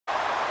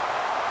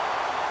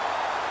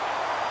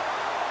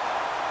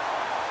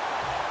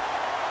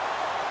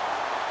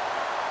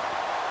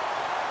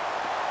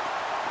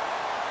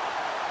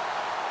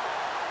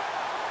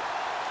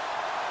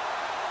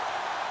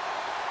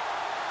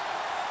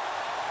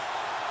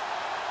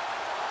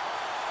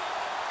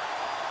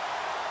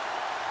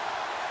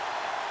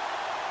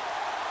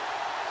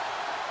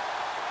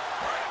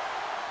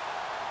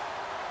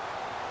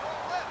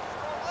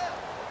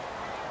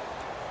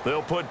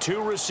They'll put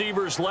 2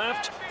 receivers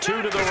left,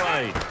 2 to the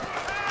right.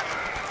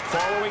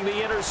 Following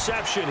the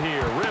interception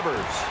here,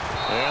 Rivers.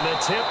 And the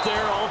tip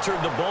there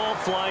altered the ball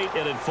flight,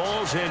 and it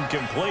falls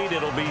incomplete.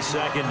 It'll be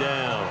 2nd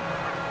down.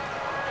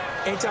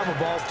 Anytime a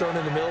ball's thrown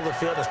in the middle of the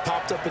field and it's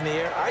popped up in the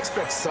air, I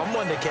expect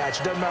someone to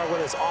catch. It doesn't matter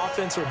whether it's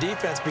offense or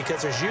defense,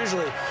 because there's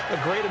usually a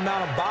great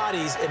amount of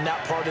bodies in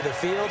that part of the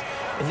field.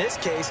 In this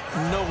case,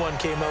 no one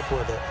came up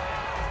with it.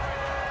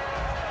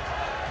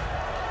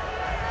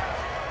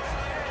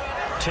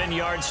 10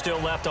 yards still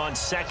left on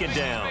 2nd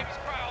down.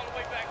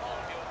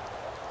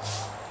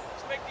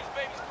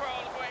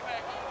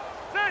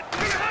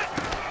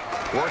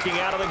 Working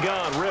out of the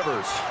gun,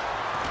 Rivers.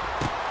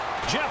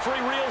 Jeffrey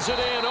reels it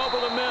in over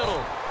the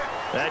middle.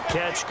 That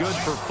catch good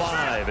for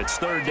 5. It's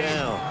 3rd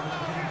down.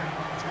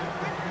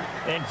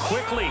 And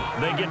quickly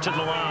they get to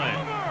the line.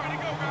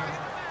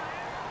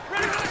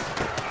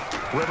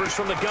 Rivers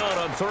from the gun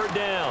on 3rd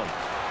down.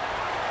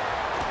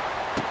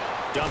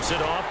 Dumps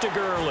it off to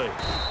Gurley.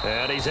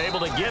 And he's able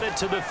to get it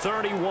to the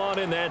 31,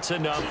 and that's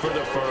enough for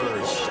the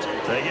first.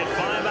 They get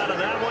 5 out of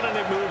that one, and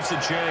it moves the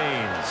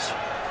chains.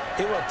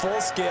 He went full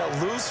scale,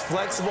 loose,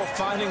 flexible,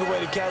 finding a way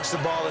to catch the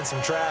ball in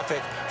some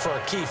traffic for a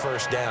key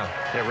 1st down.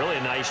 Yeah, really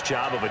a nice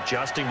job of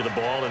adjusting to the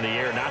ball in the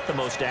air. Not the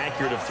most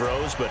accurate of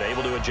throws, but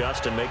able to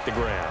adjust and make the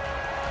grab.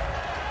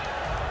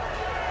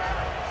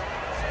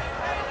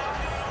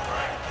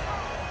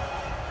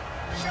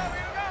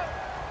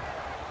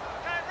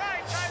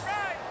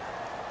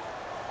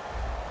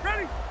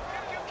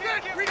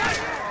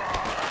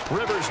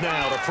 Rivers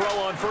now to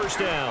throw on 1st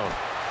down.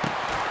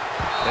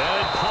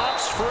 And it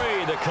pops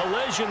free. The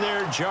collision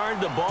there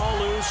jarred the ball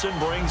loose and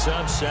brings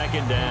up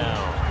 2nd down.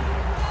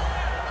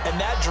 And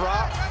that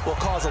drop will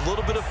cause a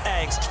little bit of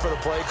angst for the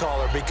play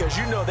caller, because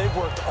you know they've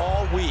worked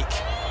all week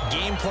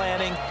game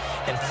planning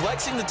and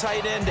flexing the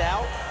tight end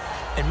out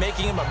and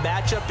making him a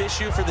matchup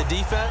issue for the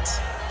defense.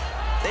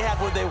 They had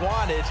what they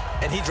wanted,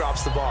 and he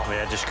drops the ball.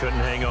 Yeah, just couldn't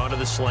hang on to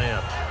the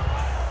slant.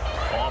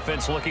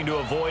 Offense looking to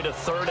avoid a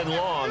 3rd and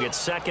long. It's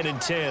 2nd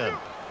and 10.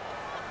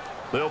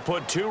 They'll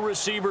put 2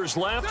 receivers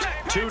left,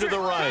 2 to the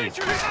right.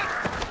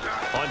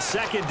 On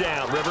 2nd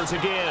down, Rivers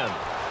again.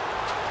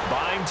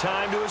 Buying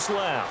time to his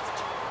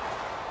left.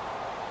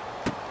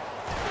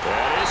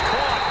 That is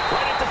caught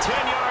right at the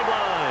 10-yard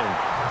line.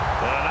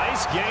 And a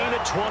nice gain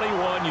at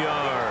 21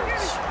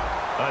 yards.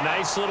 A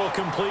nice little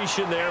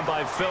completion there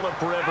by Phillip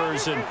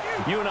Rivers. And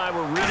you and I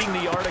were reading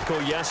the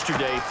article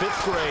yesterday,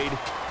 5th grade.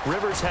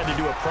 Rivers had to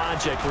do a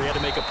project where he had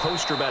to make a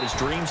poster about his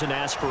dreams and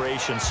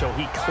aspirations. So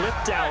he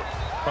clipped out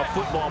a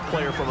football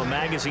player from a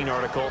magazine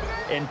article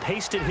and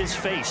pasted his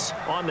face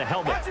on the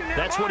helmet.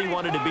 That's what he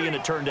wanted to be, and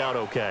it turned out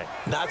okay.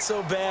 Not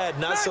so bad.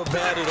 Not so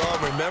bad at all.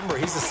 Remember,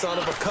 he's the son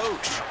of a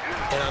coach.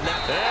 And on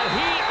that... And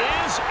he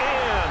is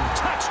in.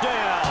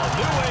 Touchdown,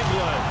 New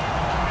England.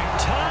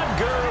 Todd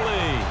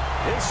Gurley,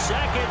 his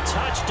 2nd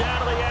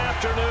touchdown of the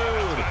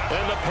afternoon.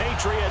 And the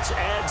Patriots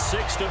add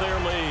 6 to their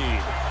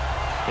lead.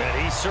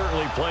 And he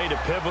certainly played a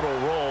pivotal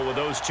role with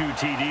those 2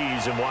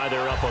 TDs and why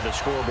they're up on the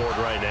scoreboard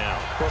right now.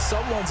 Well,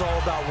 someone's all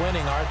about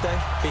winning, aren't they?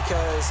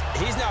 Because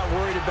he's not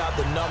worried about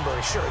the number.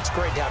 Sure, it's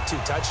great to have 2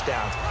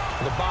 touchdowns.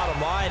 And the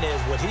bottom line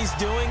is what he's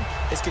doing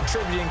is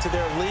contributing to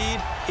their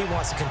lead. He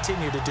wants to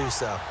continue to do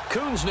so.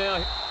 Coons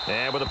now.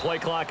 And with a play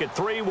clock at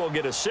 3, we'll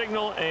get a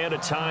signal and a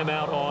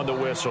timeout on the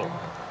whistle.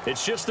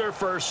 It's just their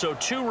first, so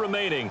 2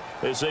 remaining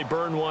as they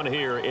burn 1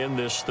 here in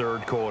this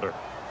 3rd quarter.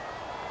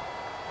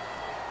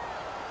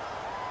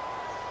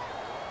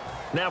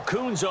 Now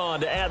Coons on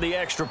to add the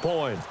extra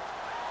point.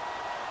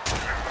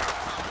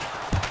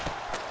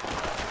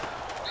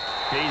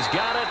 He's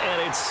got it,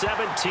 and it's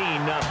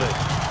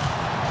 17-0.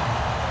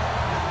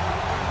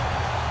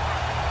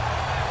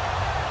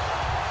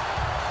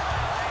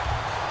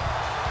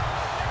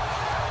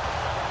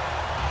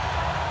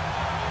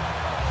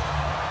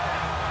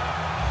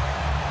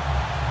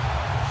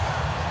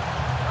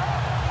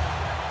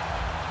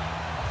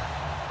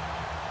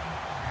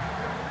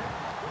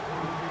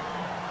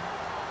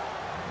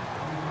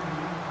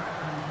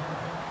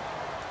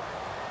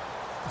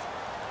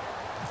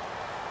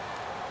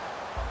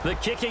 The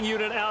kicking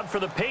unit out for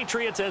the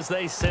Patriots as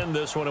they send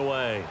this one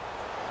away.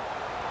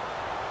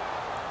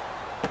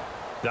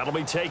 That'll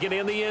be taken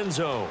in the end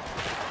zone.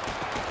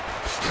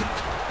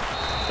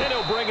 And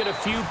he'll bring it a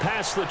few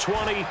past the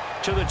 20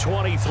 to the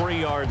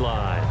 23-yard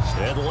line.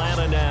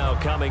 Atlanta now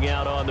coming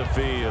out on the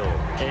field.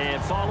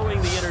 And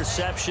following the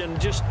interception,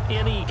 just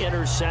any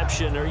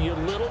interception, are you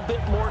a little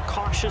bit more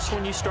cautious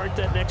when you start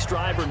that next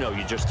drive, or no,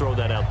 you just throw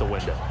that out the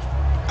window?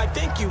 I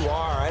think you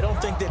are. I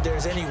don't think that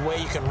there's any way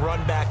you can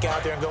run back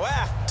out there and go,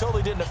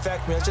 totally didn't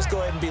affect me. Let's just go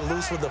ahead and be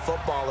loose with the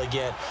football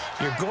again.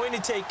 You're going to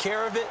take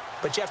care of it,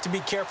 but you have to be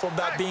careful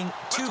about being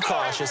too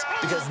cautious,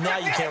 because now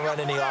you can't run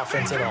any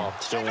offense at all.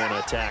 Still want to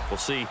attack. We'll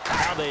see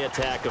how they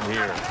attack them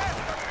here.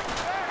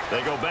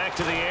 They go back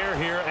to the air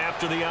here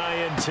after the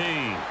INT.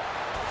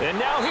 And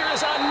now here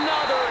is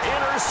another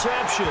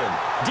interception.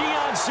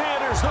 Deion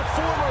Sanders, the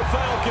former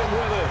Falcon,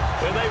 with it.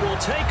 And they will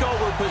take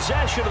over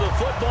possession of the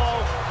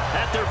football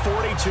at their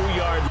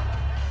 42-yard line.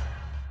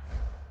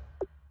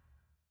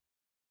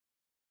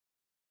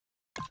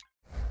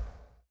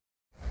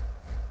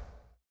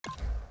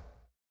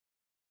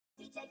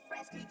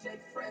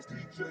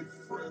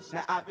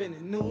 Now I've been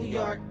in New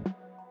York,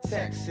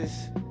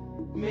 Texas,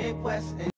 Midwest, and